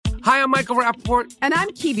Hi, I'm Michael Rappaport. And I'm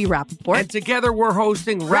Kibi Rappaport. And together we're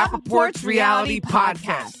hosting Rappaport's Reality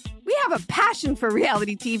Podcast. We have a passion for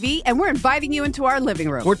reality TV, and we're inviting you into our living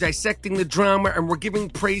room. We're dissecting the drama, and we're giving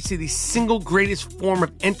praise to the single greatest form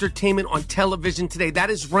of entertainment on television today. That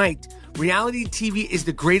is right. Reality TV is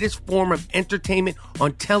the greatest form of entertainment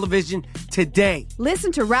on television today.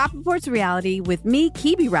 Listen to Rappaport's Reality with me,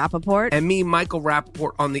 Kibi Rappaport. And me, Michael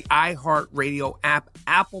Rappaport, on the iHeartRadio app,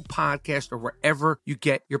 Apple Podcast, or wherever you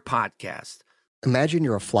get your podcast. Imagine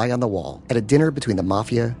you're a fly on the wall at a dinner between the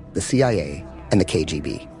Mafia, the CIA, and the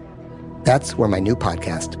KGB. That's where my new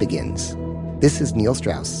podcast begins. This is Neil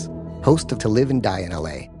Strauss, host of To Live and Die in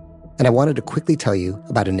LA. And I wanted to quickly tell you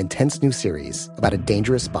about an intense new series about a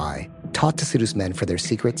dangerous spy taught to seduce men for their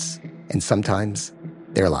secrets and sometimes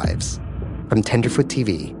their lives. From Tenderfoot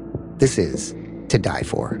TV, this is To Die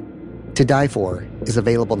For. To Die For is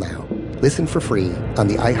available now. Listen for free on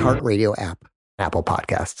the iHeartRadio app, Apple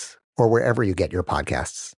Podcasts, or wherever you get your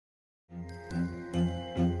podcasts.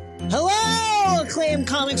 Hello, acclaimed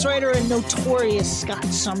comics writer and notorious Scott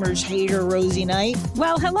Summers hater, Rosie Knight.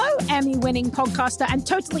 Well, hello, Emmy-winning podcaster and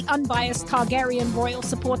totally unbiased Targaryen royal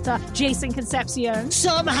supporter, Jason Concepcion.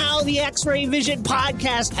 Somehow the X-Ray Vision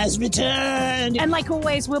podcast has returned. And like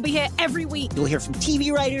always, we'll be here every week. You'll hear from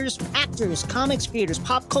TV writers, actors, comics creators,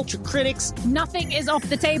 pop culture critics. Nothing is off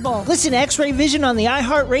the table. Listen to X-Ray Vision on the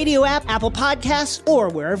iHeartRadio app, Apple Podcasts, or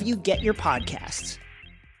wherever you get your podcasts.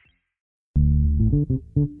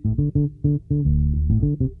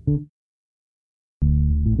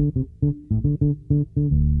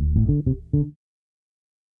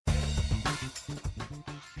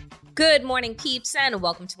 Good morning, peeps, and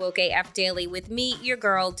welcome to Woke AF Daily with me, your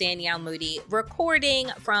girl, Danielle Moody, recording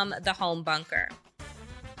from the home bunker.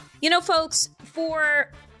 You know, folks,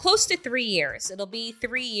 for close to 3 years, it'll be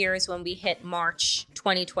 3 years when we hit March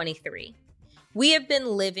 2023, we have been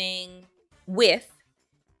living with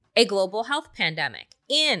a global health pandemic,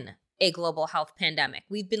 in a global health pandemic.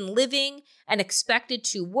 We've been living and expected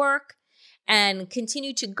to work and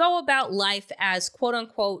continue to go about life as quote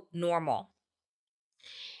unquote normal.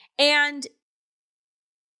 And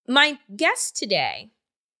my guest today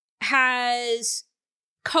has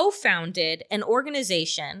co-founded an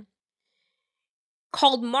organization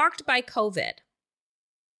called Marked by COVID.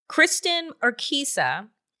 Kristen Urquiza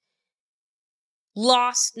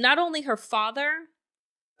lost not only her father,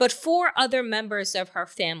 but 4 other members of her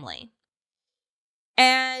family.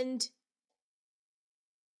 And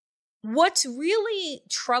what's really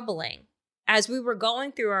troubling as we were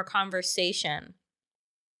going through our conversation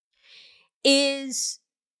is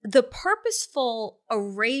the purposeful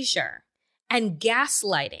erasure and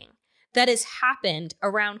gaslighting that has happened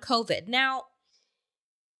around COVID. Now,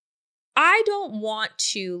 I don't want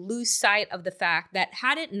to lose sight of the fact that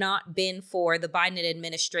had it not been for the Biden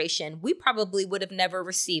administration, we probably would have never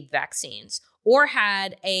received vaccines or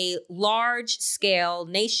had a large-scale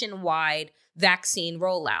nationwide vaccine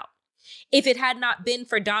rollout. If it had not been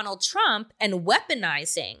for Donald Trump and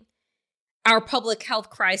weaponizing our public health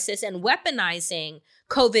crisis and weaponizing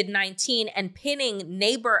COVID-19 and pitting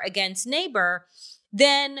neighbor against neighbor,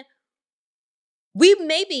 then we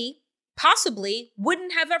possibly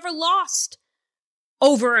wouldn't have ever lost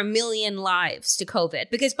over 1 million lives to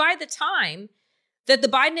COVID. Because by the time that the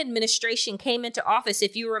Biden administration came into office,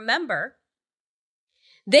 if you remember,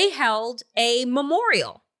 they held a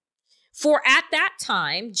memorial for, at that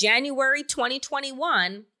time, January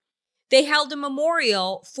 2021, they held a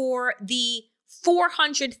memorial for the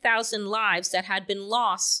 400,000 lives that had been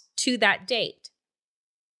lost to that date.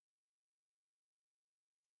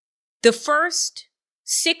 The first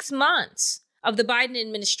 6 months of the Biden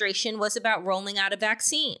administration was about rolling out a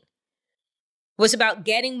vaccine, was about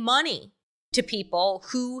getting money to people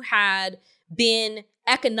who had been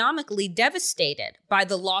economically devastated by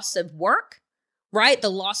the loss of work, right? The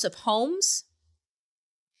loss of homes.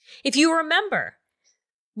 If you remember,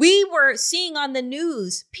 we were seeing on the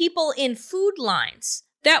news people in food lines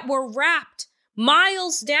that were wrapped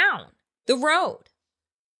miles down the road.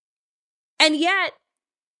 And yet,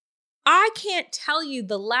 I can't tell you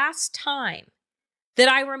the last time that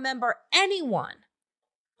I remember anyone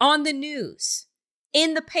on the news,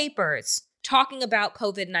 in the papers, talking about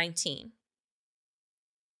COVID-19.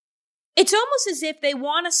 It's almost as if they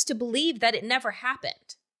want us to believe that it never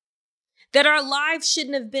happened, that our lives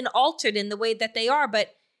shouldn't have been altered in the way that they are.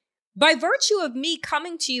 But by virtue of me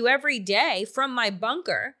coming to you every day from my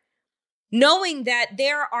bunker, knowing that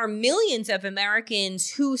there are millions of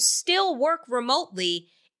Americans who still work remotely,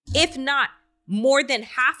 if not more than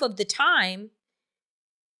half of the time,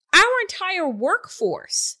 our entire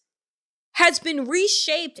workforce has been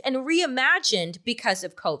reshaped and reimagined because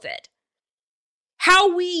of COVID.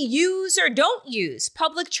 How we use or don't use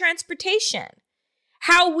public transportation.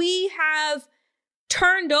 How we have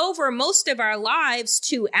turned over most of our lives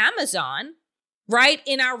to Amazon, right?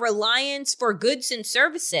 In our reliance for goods and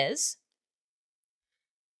services.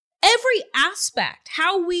 Every aspect,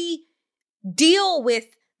 how we deal with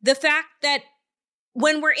the fact that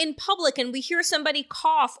when we're in public and we hear somebody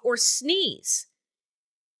cough or sneeze,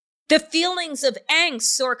 the feelings of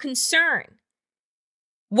angst or concern.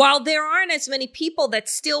 While there aren't as many people that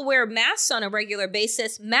still wear masks on a regular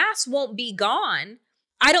basis, masks won't be gone,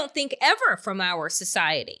 I don't think, ever from our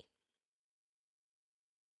society.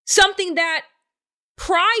 Something that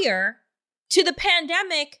prior to the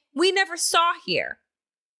pandemic, we never saw here.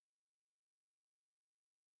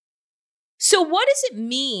 So what does it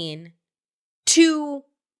mean to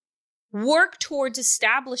work towards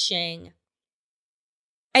establishing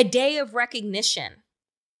a day of recognition,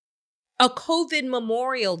 a COVID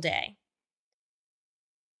Memorial Day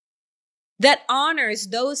that honors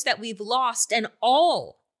those that we've lost and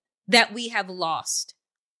all that we have lost,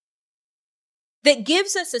 that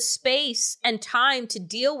gives us a space and time to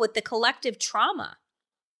deal with the collective trauma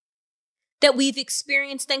that we've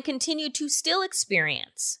experienced and continue to still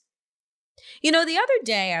experience? You know, the other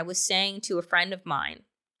day I was saying to a friend of mine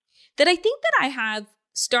that I think that I have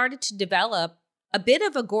started to develop a bit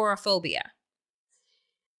of agoraphobia.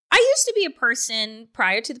 I used to be a person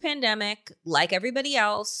prior to the pandemic, like everybody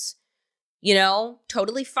else, you know,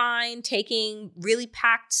 totally fine, taking really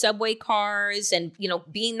packed subway cars and, you know,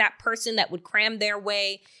 being that person that would cram their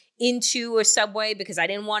way into a subway because I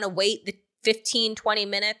didn't want to wait the 15, 20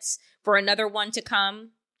 minutes for another one to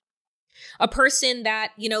come. A person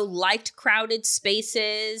that, you know, liked crowded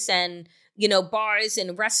spaces and, you know, bars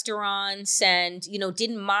and restaurants and, you know,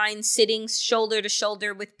 didn't mind sitting shoulder to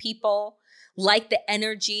shoulder with people, liked the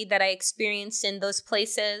energy that I experienced in those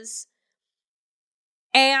places.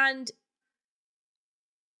 And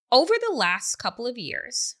over the last couple of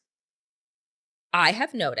years, I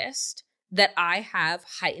have noticed that I have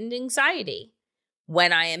heightened anxiety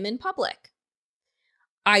when I am in public.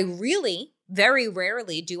 I really, very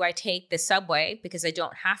rarely do I take the subway because I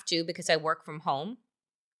don't have to because I work from home.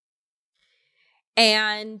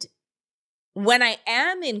 And when I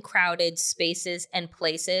am in crowded spaces and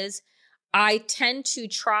places, I tend to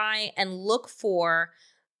try and look for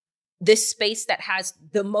this space that has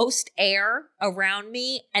the most air around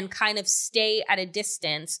me and kind of stay at a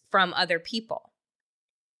distance from other people.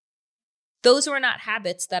 Those were not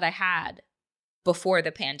habits that I had before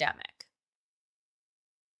the pandemic.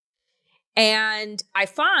 And I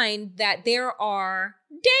find that there are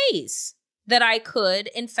days that I could,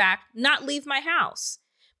 in fact, not leave my house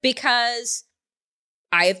because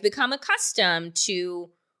I have become accustomed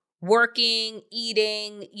to working,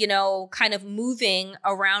 eating, you know, kind of moving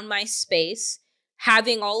around my space,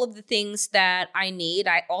 having all of the things that I need.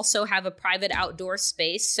 I also have a private outdoor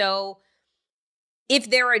space. So if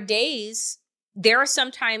there are days, there are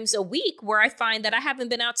sometimes a week where I find that I haven't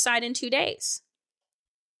been outside in 2 days.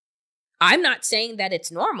 I'm not saying that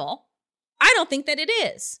it's normal. I don't think that it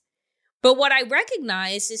is. But what I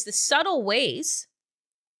recognize is the subtle ways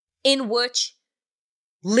in which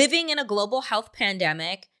living in a global health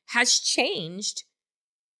pandemic has changed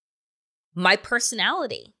my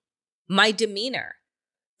personality, my demeanor,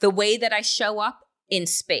 the way that I show up in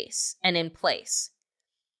space and in place,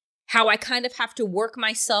 how I kind of have to work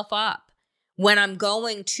myself up when I'm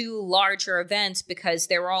going to larger events because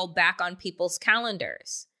they're all back on people's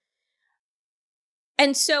calendars.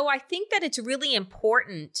 And so I think that it's really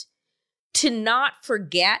important to not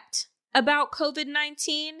forget about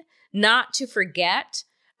COVID-19, not to forget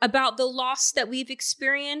about the loss that we've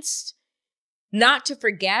experienced, not to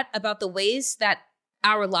forget about the ways that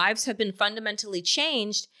our lives have been fundamentally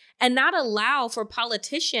changed, and not allow for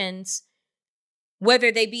politicians,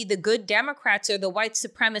 whether they be the good Democrats or the white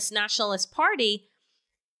supremacist nationalist party,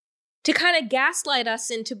 to kind of gaslight us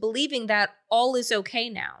into believing that all is okay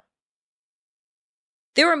now.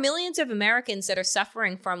 There are millions of Americans that are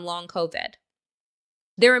suffering from long COVID.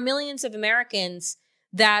 There are millions of Americans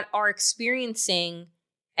that are experiencing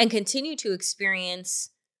and continue to experience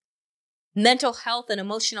mental health and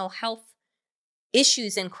emotional health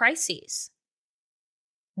issues and crises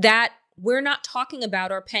that we're not talking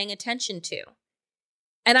about or paying attention to.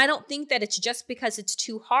 And I don't think that it's just because it's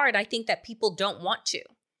too hard. I think that people don't want to.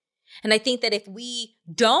 And I think that if we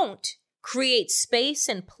don't create space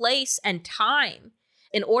and place and time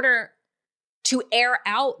in order to air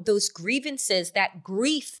out those grievances, that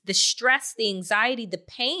grief, the stress, the anxiety, the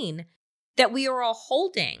pain that we are all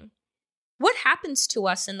holding, what happens to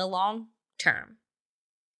us in the long term.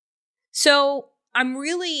 So I'm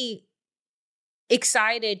really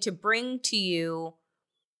excited to bring to you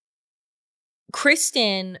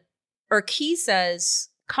Kristen Urquiza's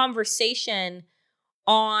conversation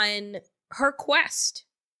on her quest,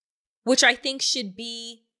 which I think should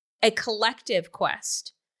be a collective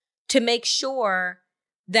quest to make sure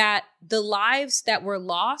that the lives that were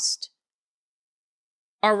lost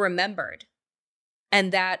are remembered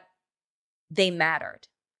and that they mattered.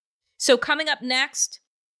 So coming up next,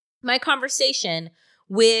 my conversation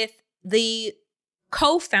with the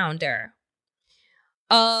co-founder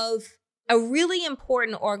of a really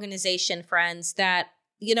important organization, friends, that,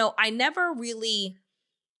 I never really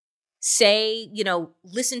say,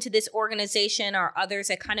 listen to this organization or others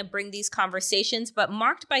that kind of bring these conversations, but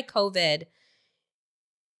Marked by COVID,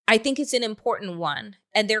 I think it's an important one.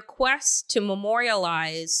 And their quest to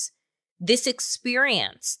memorialize this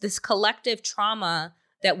experience, this collective trauma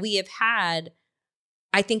that we have had,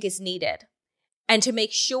 I think is needed. And to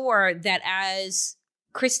make sure that, as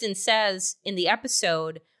Kristen says in the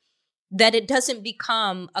episode, that it doesn't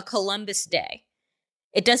become a Columbus Day.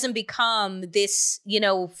 It doesn't become this,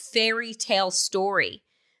 fairy tale story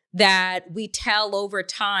that we tell over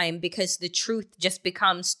time because the truth just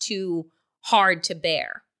becomes too hard to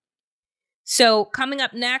bear. So coming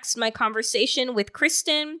up next, my conversation with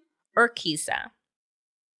Kristen Urquiza.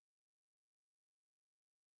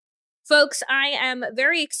 Folks, I am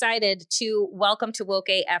very excited to welcome to Woke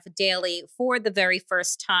AF Daily for the very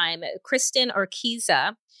first time Kristen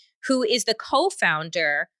Urquiza, who is the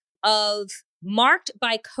co-founder of Marked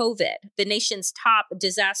by COVID, the nation's top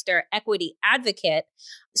disaster equity advocate.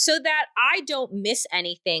 So that I don't miss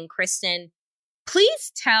anything, Kristen,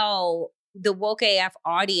 please tell the Woke AF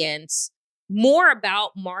audience more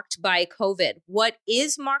about Marked by COVID. What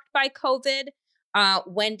is Marked by COVID?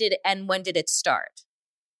 When did it start?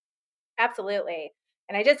 Absolutely.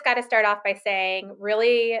 And I just got to start off by saying,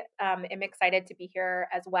 really am excited to be here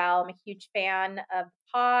as well. I'm a huge fan of the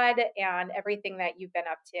pod and everything that you've been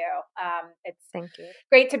up to. Thank you.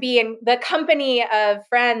 Great to be in the company of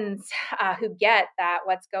friends who get that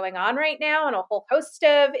what's going on right now and a whole host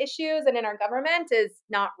of issues and in our government is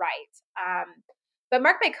not right. But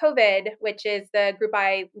Marked by COVID, which is the group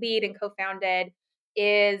I lead and co-founded,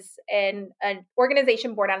 is an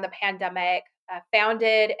organization born out of the pandemic,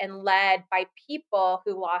 founded and led by people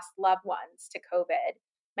who lost loved ones to COVID,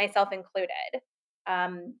 myself included.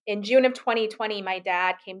 In June of 2020, my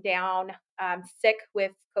dad came down sick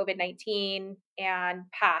with COVID-19 and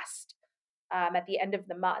passed at the end of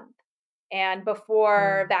the month. And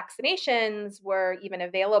before vaccinations were even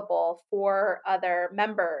available, 4 other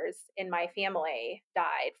members in my family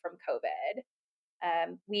died from COVID.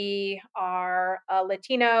 We are a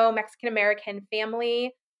Latino, Mexican-American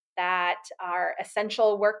family that are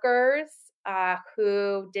essential workers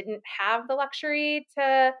who didn't have the luxury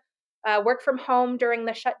to work from home during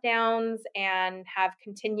the shutdowns and have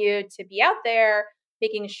continued to be out there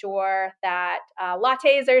making sure that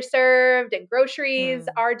lattes are served and groceries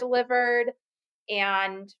are delivered.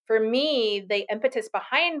 And for me, the impetus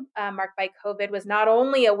behind Marked by COVID was not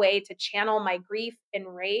only a way to channel my grief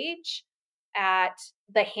and rage at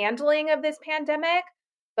the handling of this pandemic,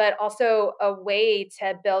 but also a way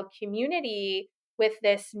to build community with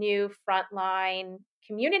this new frontline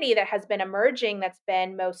community that has been emerging, that's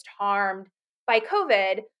been most harmed by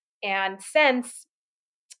COVID. And since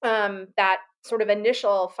that sort of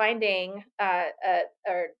initial finding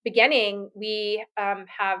or beginning, we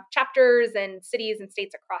have chapters in cities and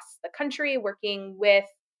states across the country working with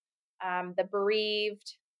the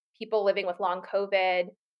bereaved, people living with long COVID,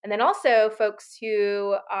 and then also folks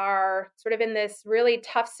who are sort of in this really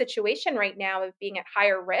tough situation right now of being at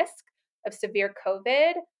higher risk of severe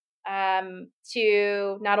COVID,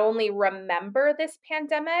 to not only remember this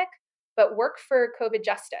pandemic, but work for COVID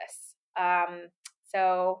justice.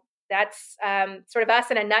 So that's sort of us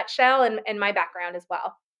in a nutshell and my background as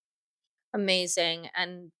well. Amazing.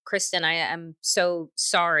 And Kristen, I am so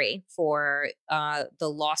sorry for the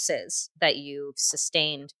losses that you've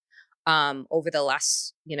sustained over the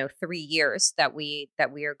last 3 years that we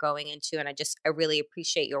are going into, and I really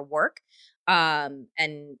appreciate your work and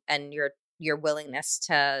your willingness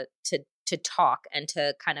to talk and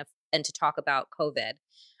to talk about COVID.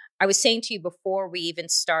 I was saying to you before we even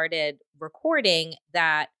started recording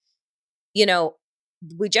that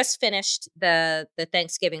we just finished the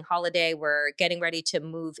Thanksgiving holiday. We're getting ready to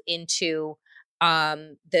move into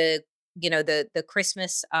the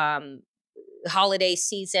Christmas holiday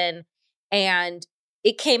season. And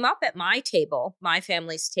it came up at my table, my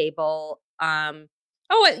family's table.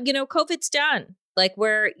 COVID's done. Like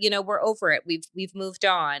we're over it. We've moved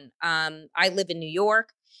on. I live in New York,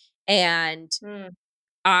 and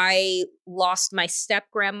I lost my step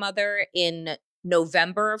grandmother in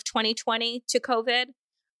November of 2020 to COVID.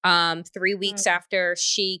 3 weeks after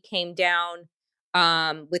she came down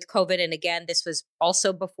with COVID. And again, this was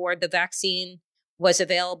also before the vaccine was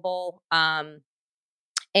available.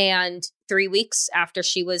 And 3 weeks after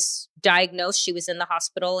she was diagnosed, she was in the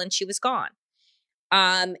hospital and she was gone.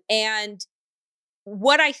 And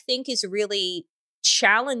what I think is really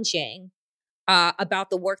challenging about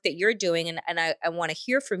the work that you're doing, and I want to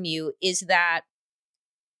hear from you, is that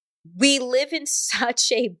we live in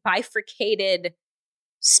such a bifurcated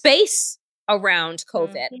space around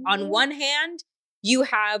COVID. On one hand, you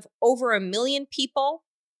have over 1 million people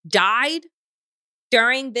died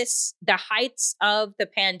during the heights of the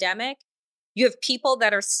pandemic. You have people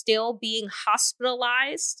that are still being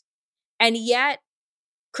hospitalized. And yet,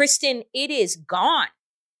 Kristen, it is gone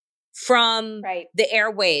from the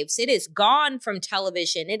airwaves. It is gone from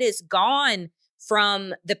television. It is gone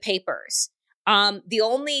from the papers. The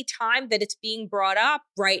only time that it's being brought up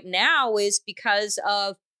right now is because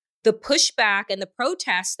of the pushback and the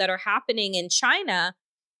protests that are happening in China,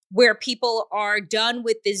 where people are done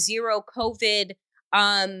with the zero COVID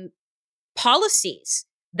policies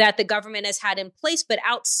that the government has had in place. But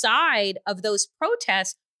outside of those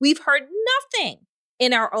protests, we've heard nothing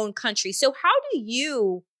in our own country. So how do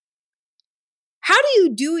you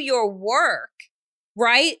do your work,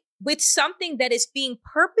 right, with something that is being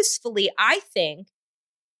purposefully, I think,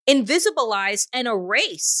 invisibilized and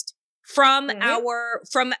erased from our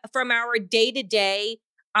day-to-day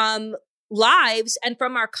lives and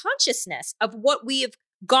from our consciousness of what we have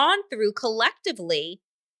gone through collectively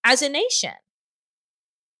as a nation?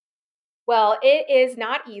 Well, it is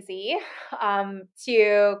not easy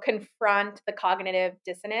to confront the cognitive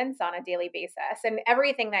dissonance on a daily basis. And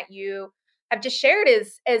everything that you have just shared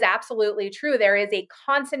is absolutely true. There is a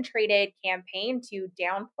concentrated campaign to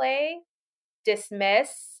downplay,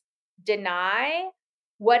 dismiss, deny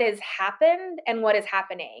what has happened and what is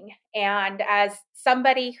happening. And as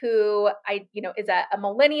somebody who is a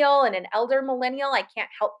millennial and an elder millennial, I can't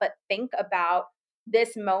help but think about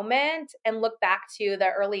this moment and look back to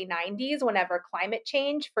the early 90s, whenever climate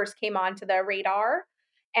change first came onto the radar,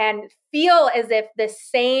 and feel as if the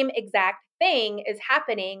same exact thing is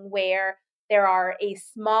happening, where there are a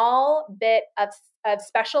small bit of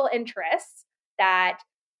special interests that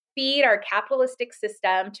feed our capitalistic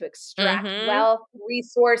system to extract wealth,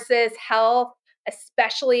 resources, health,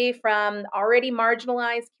 especially from already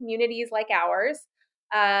marginalized communities like ours,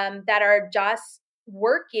 that are just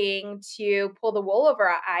working to pull the wool over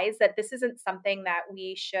our eyes, that this isn't something that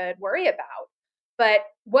we should worry about. But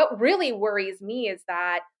what really worries me is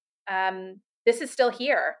that this is still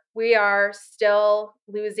here. We are still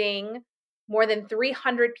losing more than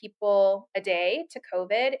 300 people a day to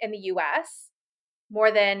COVID in the US.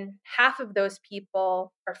 More than half of those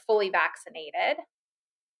people are fully vaccinated.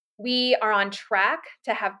 We are on track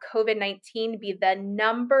to have COVID-19 be the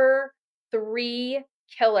number 3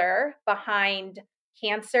 killer behind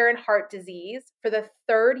cancer and heart disease for the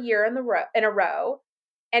 3rd year in a row.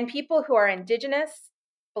 And people who are Indigenous,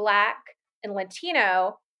 Black, and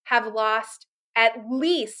Latino have lost at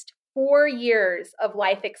least 4 years of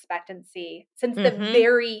life expectancy since the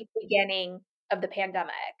very beginning of the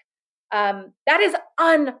pandemic. That is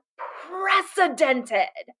unprecedented.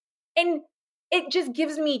 And it just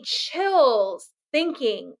gives me chills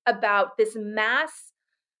thinking about this mass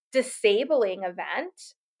disabling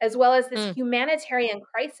event, as well as this humanitarian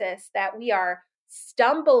crisis that we are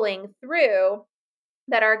stumbling through,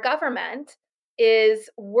 that our government is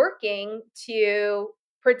working to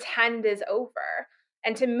pretend is over,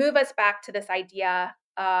 and to move us back to this idea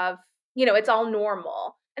of, it's all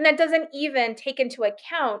normal. And that doesn't even take into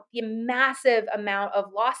account the massive amount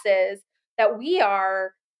of losses that we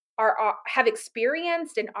have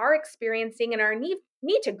experienced and are experiencing, and our need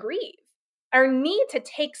to grieve, our need to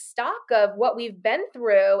take stock of what we've been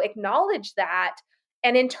through, acknowledge that,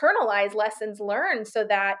 and internalize lessons learned so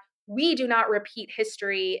that we do not repeat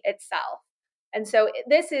history itself. And so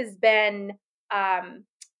this has been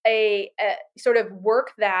a sort of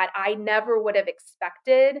work that I never would have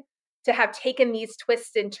expected to have taken these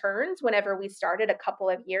twists and turns whenever we started a couple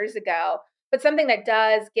of years ago. But something that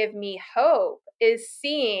does give me hope is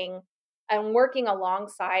seeing and working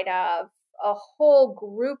alongside of a whole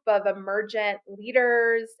group of emergent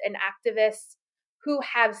leaders and activists who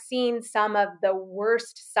have seen some of the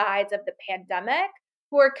worst sides of the pandemic,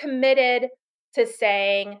 who are committed to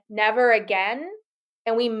saying never again.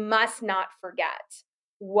 And we must not forget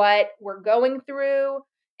what we're going through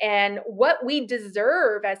and what we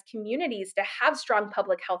deserve as communities to have strong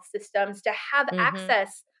public health systems, to have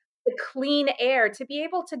access to clean air, to be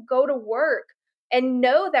able to go to work and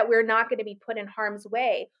know that we're not going to be put in harm's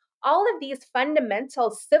way. All of these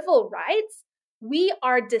fundamental civil rights, we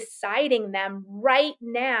are deciding them right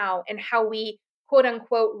now and how we quote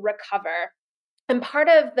unquote recover. And part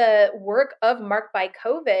of the work of Marked by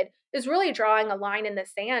COVID is really drawing a line in the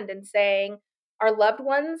sand and saying our loved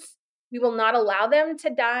ones, we will not allow them to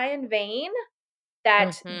die in vain,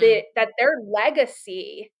 that that their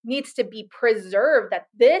legacy needs to be preserved, that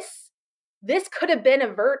this could have been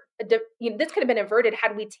averted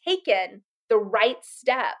had we taken the right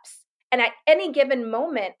steps and at any given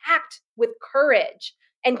moment act with courage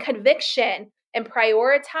and conviction and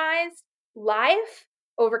prioritize life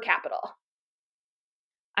over capital.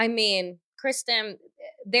 I mean, Kristen,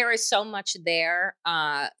 there is so much there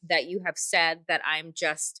that you have said that I'm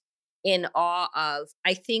just in awe of.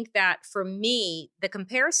 I think that for me, the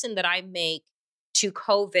comparison that I make to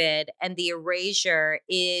COVID and the erasure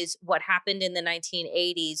is what happened in the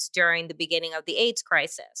 1980s during the beginning of the AIDS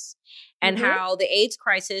crisis, and how the AIDS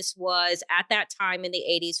crisis was at that time in the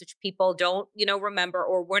 80s, which people don't, remember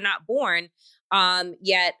or were not born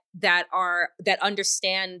yet, that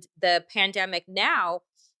understand the pandemic now,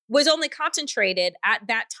 was only concentrated at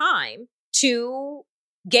that time to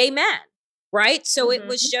gay men, right? So it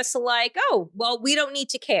was just like, oh, well, we don't need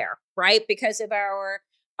to care, right? Because of our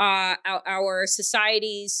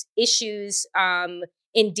society's issues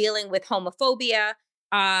in dealing with homophobia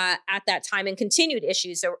at that time, and continued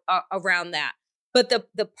issues around that. But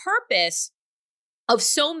the purpose of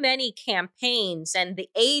so many campaigns and the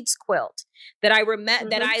AIDS quilt that I remember,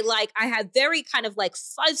 that I have very kind of like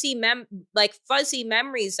fuzzy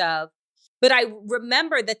memories of, but I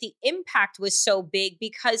remember that the impact was so big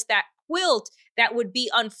because that quilt that would be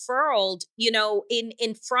unfurled,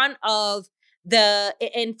 in front of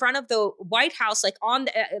the White House, like on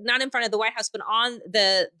the, not in front of the White House, but on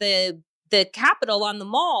the Capitol, on the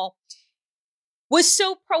mall, was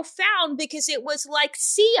so profound because it was like,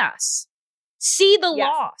 see us, see the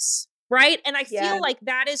loss, right? And I feel like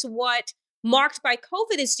that is what Marked by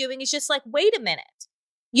COVID is doing, is just like, wait a minute,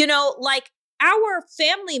 like our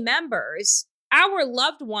family members, our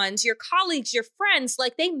loved ones, your colleagues, your friends,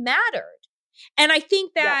 like they mattered. And I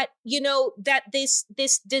think that, that this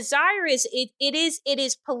desire it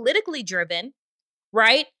is politically driven,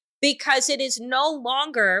 right? Because it is no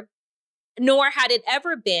longer, nor had it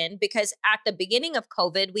ever been, because at the beginning of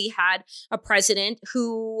COVID, we had a president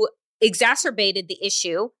who exacerbated the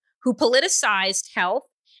issue, who politicized health,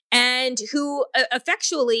 and who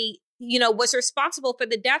effectually, was responsible for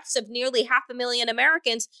the deaths of nearly 500,000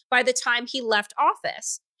 Americans by the time he left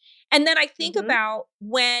office. And then I think about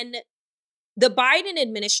when the Biden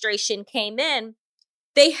administration came in,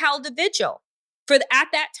 they held a vigil. At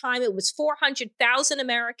that time, it was 400,000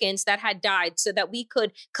 Americans that had died, so that we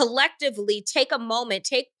could collectively take a moment,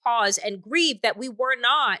 take pause, and grieve that we were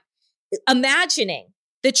not imagining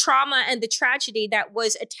the trauma and the tragedy that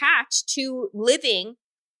was attached to living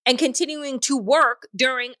and continuing to work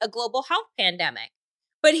during a global health pandemic.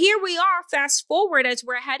 But here we are, fast forward, as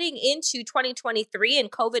we're heading into 2023,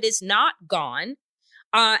 and COVID is not gone,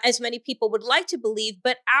 as many people would like to believe,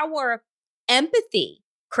 but our empathy,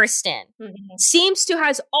 Kristen, seems to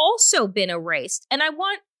has also been erased. And I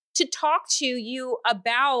want to talk to you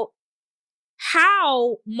about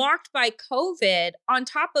how Marked by COVID, on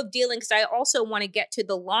top of dealing, because I also want to get to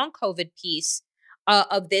the long COVID piece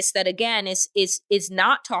of this that, again, is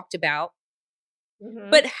not talked about,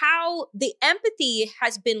 but how the empathy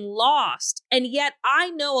has been lost. And yet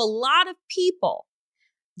I know a lot of people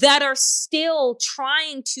that are still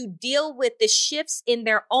trying to deal with the shifts in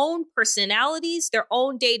their own personalities, their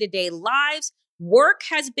own day-to-day lives. Work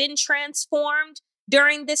has been transformed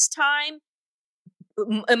during this time.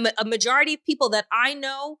 A majority of people that I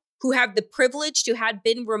know who have the privilege to have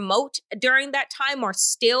been remote during that time are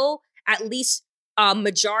still, at least a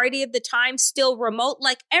majority of the time, still remote.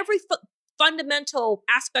 Like every fundamental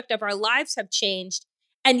aspect of our lives have changed,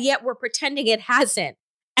 and yet we're pretending it hasn't.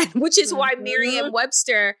 And which is why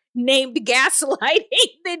Merriam-Webster named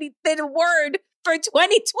gaslighting the word for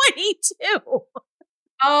 2022.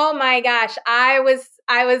 Oh my gosh. I was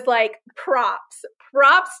like,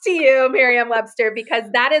 props to you, Merriam-Webster, because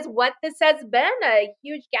that is what this has been, a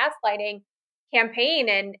huge gaslighting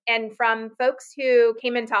campaign. And from folks who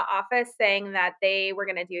came into office saying that they were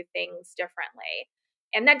going to do things differently.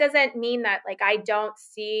 And that doesn't mean that like I don't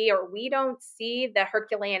see, or we don't see, the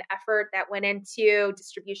Herculean effort that went into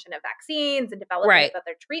distribution of vaccines and development of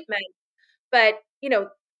other treatments. But,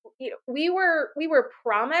 we were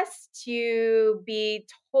promised to be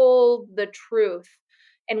told the truth.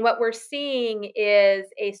 And what we're seeing is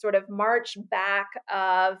a sort of march back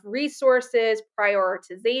of resources,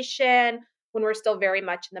 prioritization, when we're still very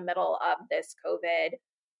much in the middle of this COVID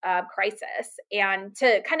crisis. And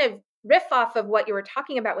to kind of riff off of what you were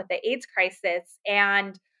talking about with the AIDS crisis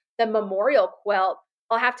and the memorial quilt,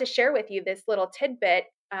 I'll have to share with you this little tidbit.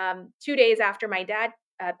 2 days after my dad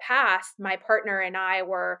passed, my partner and I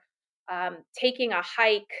were taking a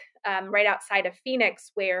hike right outside of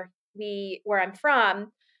Phoenix, where I'm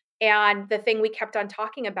from. And the thing we kept on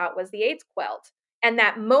talking about was the AIDS quilt, and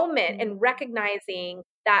that moment and recognizing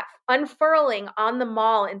that unfurling on the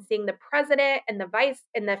mall and seeing the president and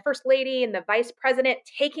the first lady and the vice president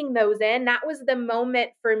taking those in. That was the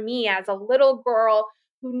moment for me as a little girl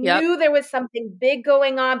who knew there was something big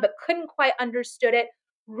going on, but couldn't quite understood it,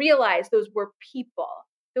 realize those were people.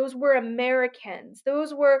 Those were Americans.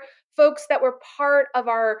 Those were folks that were part of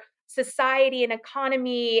our society and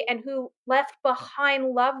economy, and who left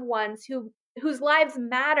behind loved ones whose lives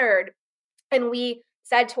mattered. And we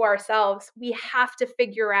said to ourselves, we have to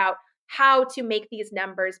figure out how to make these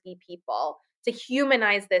numbers be people, to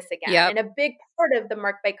humanize this again. And a big part of the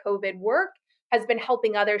Marked by COVID work has been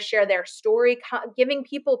helping others share their story, giving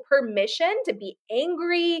people permission to be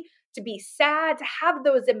angry, to be sad, to have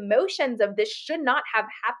those emotions of this should not have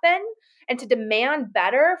happened, and to demand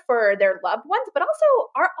better for their loved ones, but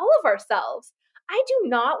also all of ourselves. I do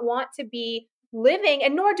not want to be living,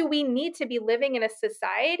 and nor do we need to be living, in a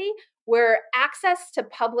society where access to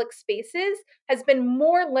public spaces has been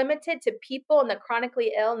more limited to people in the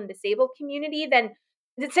chronically ill and disabled community than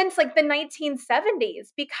since like the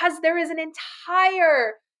 1970s, because there is an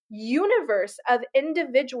entire universe of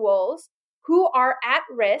individuals who are at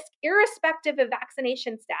risk, irrespective of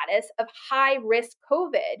vaccination status, of high risk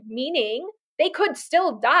COVID, meaning they could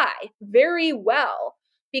still die very well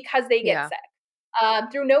because they get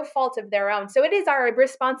sick through no fault of their own. So it is our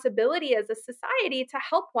responsibility as a society to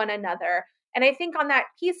help one another. And I think on that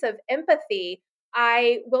piece of empathy,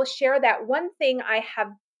 I will share that one thing I have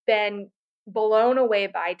been blown away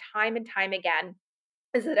by time and time again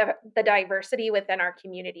is the diversity within our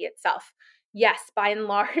community itself. Yes, by and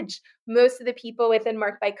large, most of the people within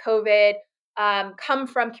Marked by COVID come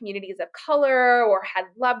from communities of color or had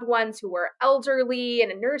loved ones who were elderly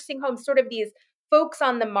in a nursing home, sort of these folks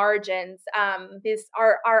on the margins,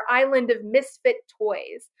 our island of misfit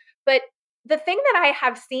toys. But the thing that I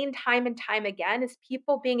have seen time and time again is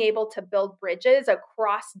people being able to build bridges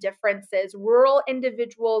across differences, rural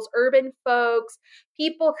individuals, urban folks,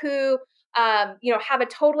 people who have a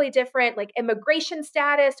totally different like immigration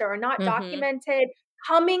status or are not documented,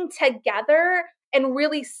 coming together and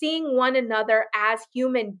really seeing one another as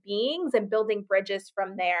human beings and building bridges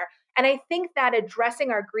from there. And I think that addressing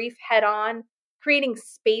our grief head on, creating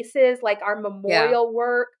spaces like our memorial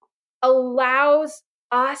work, allows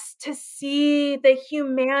us to see the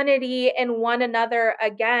humanity in one another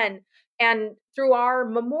again. And through our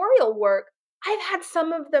memorial work, I've had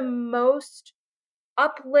some of the most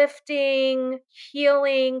uplifting,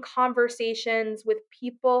 healing conversations with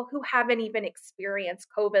people who haven't even experienced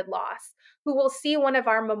COVID loss, who will see one of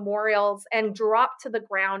our memorials and drop to the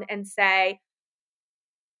ground and say,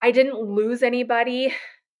 I didn't lose anybody,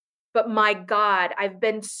 but my God, I've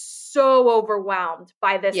been so overwhelmed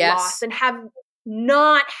by this loss and have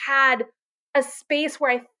not had a space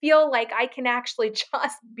where I feel like I can actually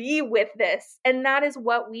just be with this. And that is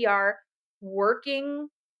what we are working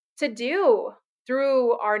to do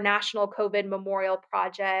through our National COVID Memorial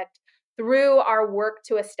Project, through our work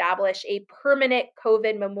to establish a permanent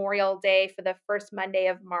COVID Memorial Day for the first Monday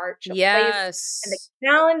of March, a place in the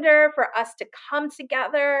calendar for us to come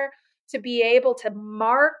together, to be able to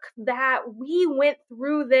mark that we went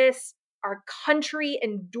through this, our country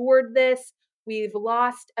endured this, we've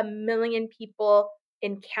lost 1 million people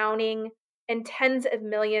in counting, and tens of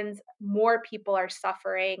millions more people are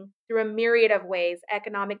suffering through a myriad of ways: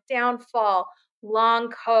 economic downfall,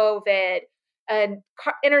 long COVID, and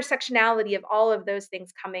intersectionality of all of those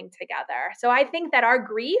things coming together. So I think that our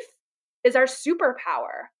grief is our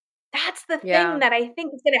superpower. That's the thing that I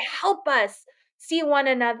think is going to help us see one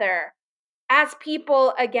another as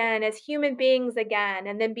people again, as human beings again,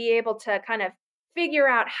 and then be able to kind of figure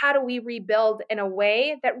out how do we rebuild in a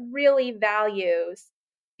way that really values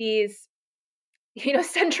these,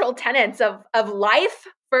 central tenets of life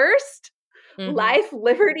first, life,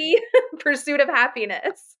 liberty, pursuit of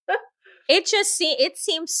happiness. It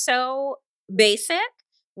seems so basic,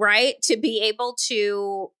 right? To be able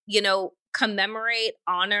to, commemorate,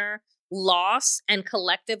 honor loss, and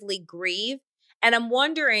collectively grieve. And I'm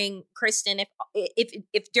wondering, Kristen,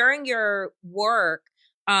 if during your work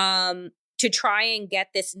to try and get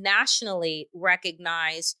this nationally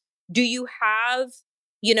recognized, do you have,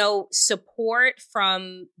 support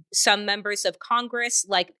from some members of Congress?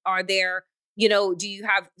 Like, are there, do you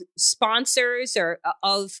have sponsors or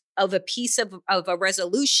of a piece of a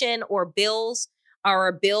resolution or bills or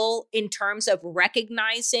a bill in terms of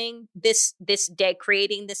recognizing this day,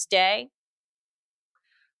 creating this day?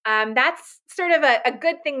 That's sort of a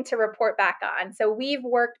good thing to report back on. So we've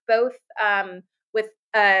worked both with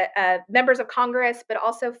members of Congress, but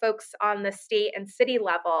also folks on the state and city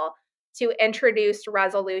level to introduce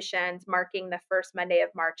resolutions marking the first Monday of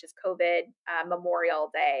March as COVID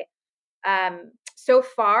Memorial Day. So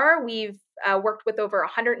far, we've worked with over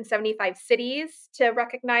 175 cities to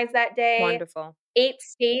recognize that day. Wonderful. 8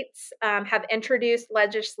 states have introduced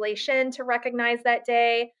legislation to recognize that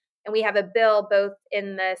day. And we have a bill both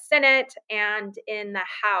in the Senate and in the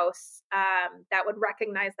House that would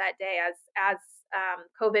recognize that day as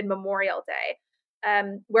COVID Memorial Day.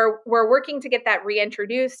 We're working to get that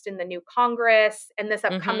reintroduced in the new Congress, and this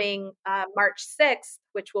upcoming March 6th,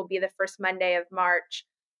 which will be the first Monday of March,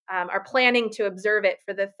 are planning to observe it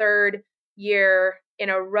for the 3rd year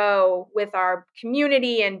in a row with our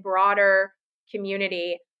community and broader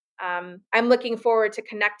community. I'm looking forward to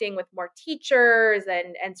connecting with more teachers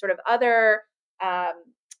and sort of other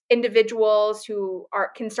individuals who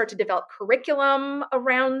can start to develop curriculum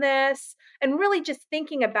around this, and really just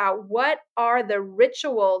thinking about what are the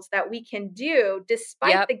rituals that we can do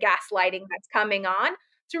despite the gaslighting that's coming on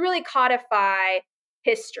to really codify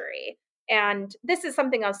history. And this is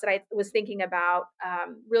something else that I was thinking about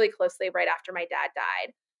really closely right after my dad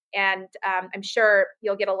died. And I'm sure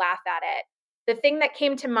you'll get a laugh at it. The thing that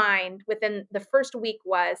came to mind within the first week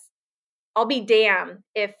was, I'll be damned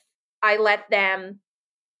if I let them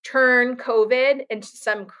turn COVID into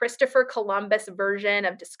some Christopher Columbus version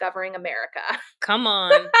of discovering America. Come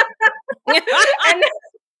on.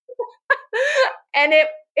 and it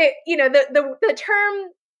the term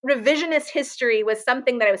revisionist history was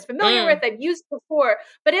something that I was familiar with, I've used before,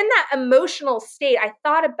 but in that emotional state, I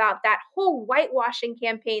thought about that whole whitewashing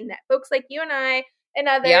campaign that folks like you and I and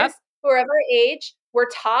others who are of our age were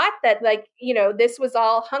taught that, this was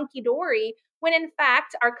all hunky-dory, when in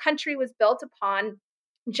fact our country was built upon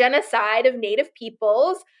genocide of Native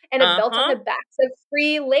peoples and built on the backs of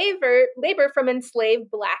free labor from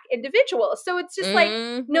enslaved Black individuals. So it's just like,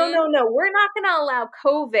 no, we're not going to allow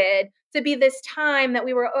COVID to be this time that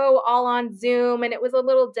we were, all on Zoom and it was a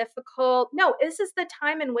little difficult. No, this is the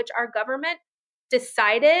time in which our government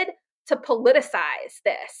decided to politicize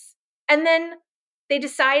this. And then they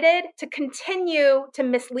decided to continue to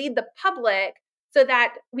mislead the public so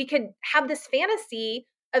that we could have this fantasy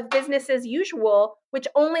of business as usual, which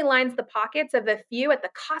only lines the pockets of a few at the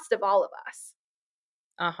cost of all of us.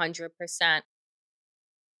 100%.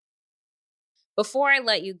 Before I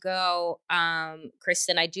let you go,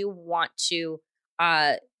 Kristen, I do want to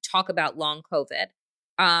talk about long COVID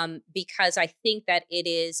because I think that it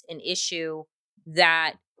is an issue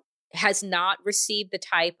that has not received the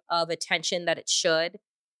type of attention that it should,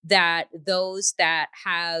 that those that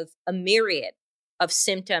have a myriad of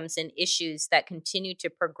symptoms and issues that continue to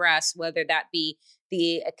progress, whether that be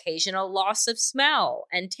the occasional loss of smell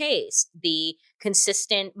and taste, the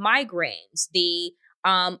consistent migraines, the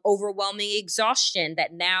overwhelming exhaustion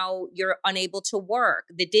that now you're unable to work,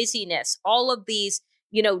 the dizziness, all of these,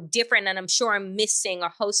 different, and I'm sure I'm missing a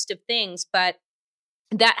host of things, but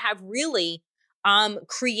that have really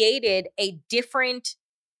created a different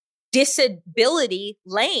disability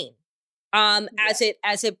lane.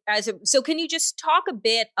 So can you just talk a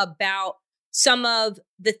bit about some of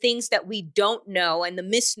the things that we don't know and the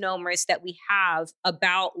misnomers that we have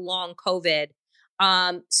about long COVID,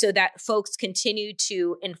 so that folks continue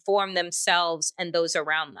to inform themselves and those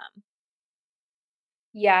around them?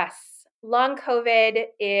 Yes, long COVID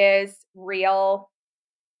is real.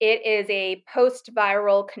 It is a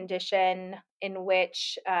post-viral condition in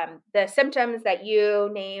which the symptoms that you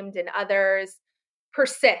named and others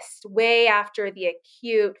persist way after the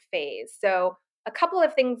acute phase. So a couple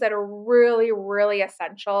of things that are really, really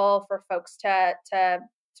essential for folks to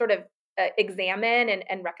sort of examine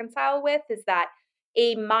and reconcile with is that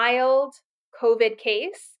a mild COVID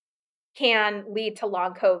case can lead to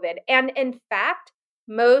long COVID. And in fact,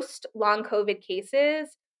 most long COVID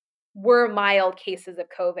cases were mild cases of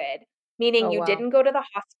COVID, meaning you didn't go to the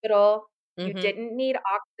hospital, you didn't need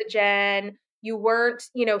oxygen, you weren't,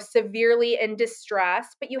 severely in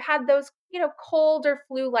distress, but you had those, cold or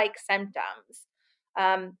flu-like symptoms.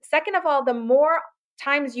 Second of all, the more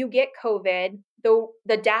times you get COVID,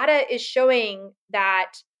 the data is showing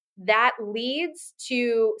that leads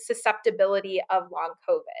to susceptibility of long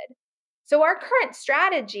COVID. So our current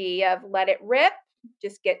strategy of let it rip,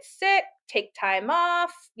 just get sick, take time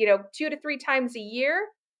off, 2 to 3 times a year,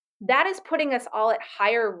 that is putting us all at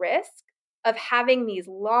higher risk of having these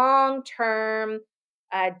long-term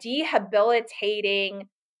debilitating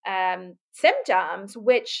symptoms,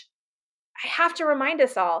 which I have to remind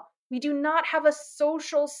us all, we do not have a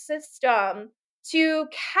social system to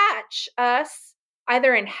catch us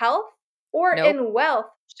either in health or in wealth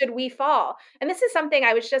should we fall. And this is something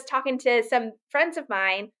I was just talking to some friends of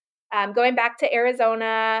mine going back to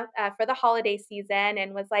Arizona for the holiday season,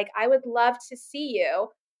 and was like, I would love to see you,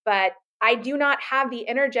 but I do not have the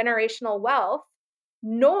intergenerational wealth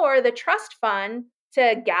nor the trust fund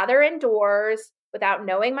to gather indoors without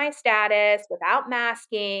knowing my status, without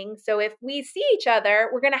masking. So if we see each other,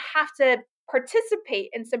 we're going to have to participate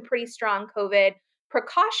in some pretty strong COVID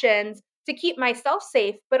precautions to keep myself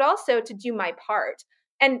safe, but also to do my part.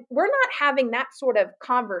 And we're not having that sort of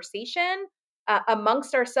conversation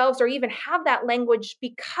amongst ourselves, or even have that language,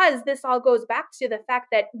 because this all goes back to the fact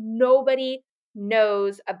that nobody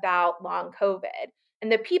knows about long COVID.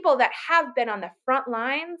 And the people that have been on the front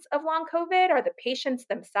lines of long COVID are the patients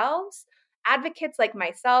themselves. Advocates like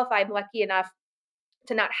myself, I'm lucky enough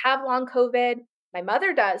to not have long COVID. My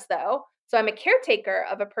mother does, though. So I'm a caretaker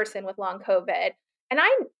of a person with long COVID. And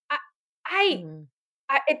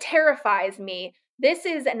it terrifies me. This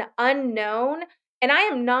is an unknown, and I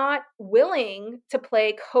am not willing to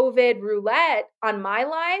play COVID roulette on my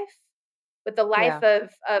life, with the life of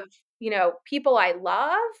people I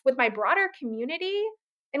love, with my broader community,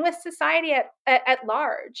 and with society at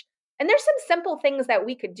large. And there's some simple things that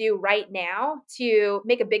we could do right now to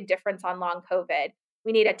make a big difference on long COVID.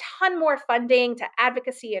 We need a ton more funding to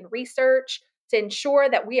advocacy and research to ensure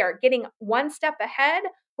that we are getting one step ahead.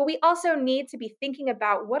 But we also need to be thinking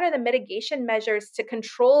about what are the mitigation measures to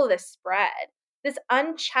control this spread, this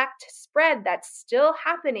unchecked spread that's still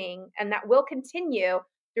happening and that will continue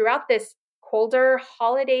throughout this colder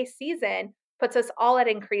holiday season, puts us all at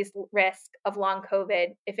increased risk of long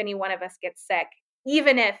COVID if any one of us gets sick,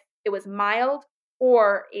 even if it was mild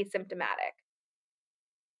or asymptomatic.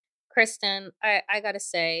 Kristen, I got to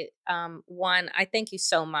say, one, I thank you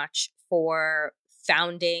so much for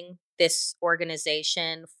founding this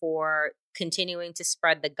organization, for continuing to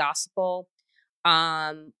spread the gospel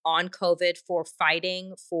on COVID, for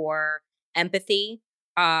fighting for empathy,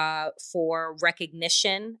 for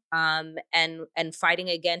recognition, and fighting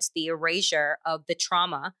against the erasure of the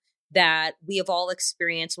trauma that we have all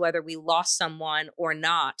experienced, whether we lost someone or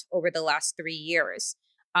not, over the last 3 years.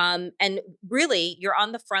 And really, you're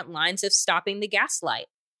on the front lines of stopping the gaslight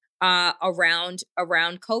around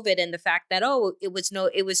COVID, and the fact that, it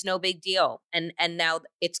was no big deal, and now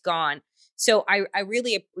it's gone. So I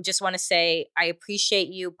really just want to say I appreciate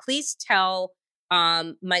you. Please tell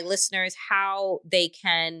my listeners how they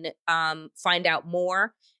can find out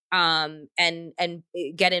more and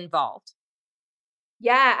get involved.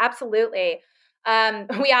 Yeah, absolutely.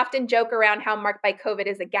 We often joke around how Marked by COVID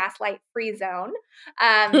is a gaslight-free zone.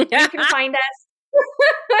 You can find us.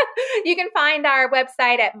 You can find our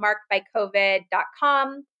website at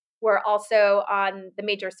markedbycovid.com. We're also on the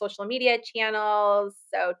major social media channels,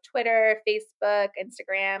 so Twitter, Facebook,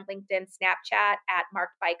 Instagram, LinkedIn, Snapchat at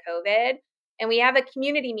Marked by COVID. And we have a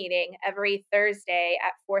community meeting every Thursday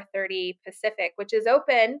at 4:30 Pacific, which is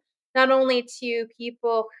open not only to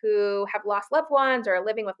people who have lost loved ones or are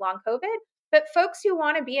living with long COVID, but folks who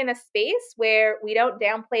want to be in a space where we don't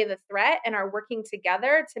downplay the threat and are working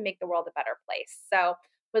together to make the world a better place. So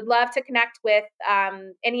would love to connect with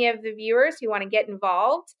any of the viewers who want to get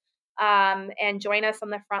involved and join us on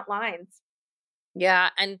the front lines. Yeah.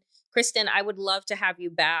 And Kristen, I would love to have you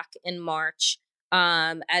back in March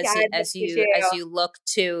as you look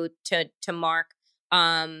to mark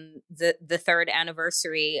the third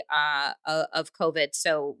anniversary of COVID.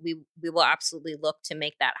 So we will absolutely look to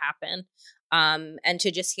make that happen, and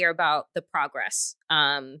to just hear about the progress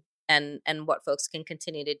and what folks can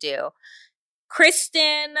continue to do.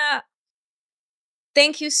 Kristen,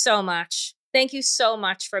 thank you so much. Thank you so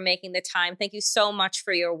much for making the time. Thank you so much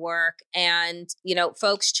for your work. And,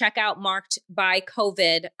 folks, check out Marked by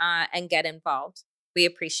COVID and get involved. We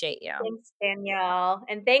appreciate you. Thanks, Danielle.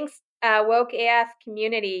 And thanks, Woke AF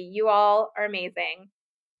community. You all are amazing.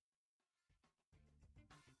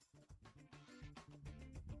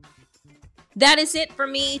 That is it for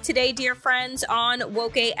me today, dear friends, on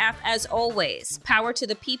Woke AF. As always, power to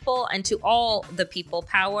the people, and to all the people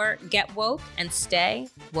power. Get woke and stay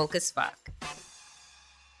woke as fuck.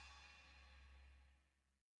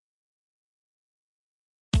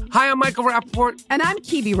 Hi, I'm Michael Rappaport. And I'm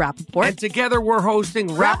Kibi Rappaport. And together we're hosting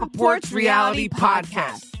Rappaport's Reality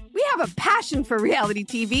Podcast. We have a passion for reality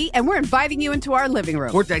TV, and we're inviting you into our living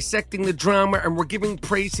room. We're dissecting the drama, and we're giving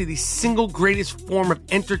praise to the single greatest form of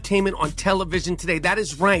entertainment on television today. That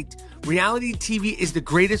is right. Reality TV is the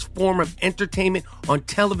greatest form of entertainment on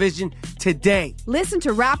television today. Listen to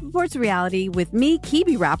Rappaport's Reality with me,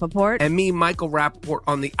 Kibi Rappaport. And me, Michael Rappaport,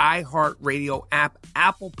 on the iHeartRadio app,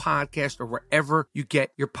 Apple Podcast, or wherever you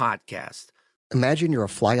get your podcast. Imagine you're a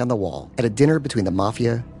fly on the wall at a dinner between the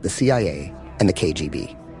mafia, the CIA, and the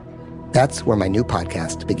KGB. That's where my new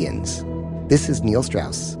podcast begins. This is Neil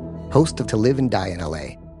Strauss, host of To Live and Die in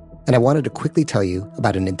LA. And I wanted to quickly tell you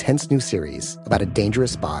about an intense new series about a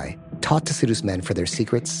dangerous spy taught to seduce men for their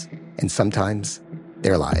secrets and sometimes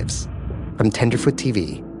their lives. From Tenderfoot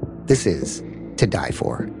TV, this is To Die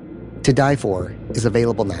For. To Die For is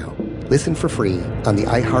available now. Listen for free on the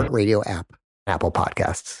iHeartRadio app, Apple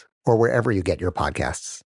Podcasts, or wherever you get your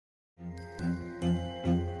podcasts.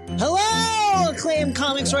 Hello, acclaimed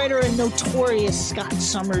comics writer and notorious Scott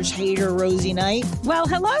Summers hater, Rosie Knight. Well,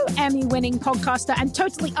 hello, Emmy-winning podcaster and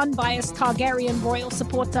totally unbiased Targaryen royal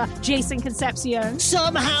supporter, Jason Concepcion.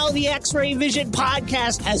 Somehow the X-Ray Vision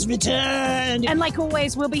podcast has returned. And like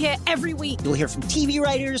always, we'll be here every week. You'll hear from TV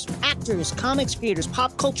writers, actors, comics creators,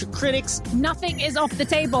 pop culture critics. Nothing is off the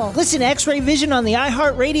table. Listen to X-Ray Vision on the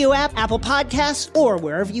iHeartRadio app, Apple Podcasts, or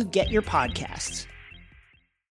wherever you get your podcasts.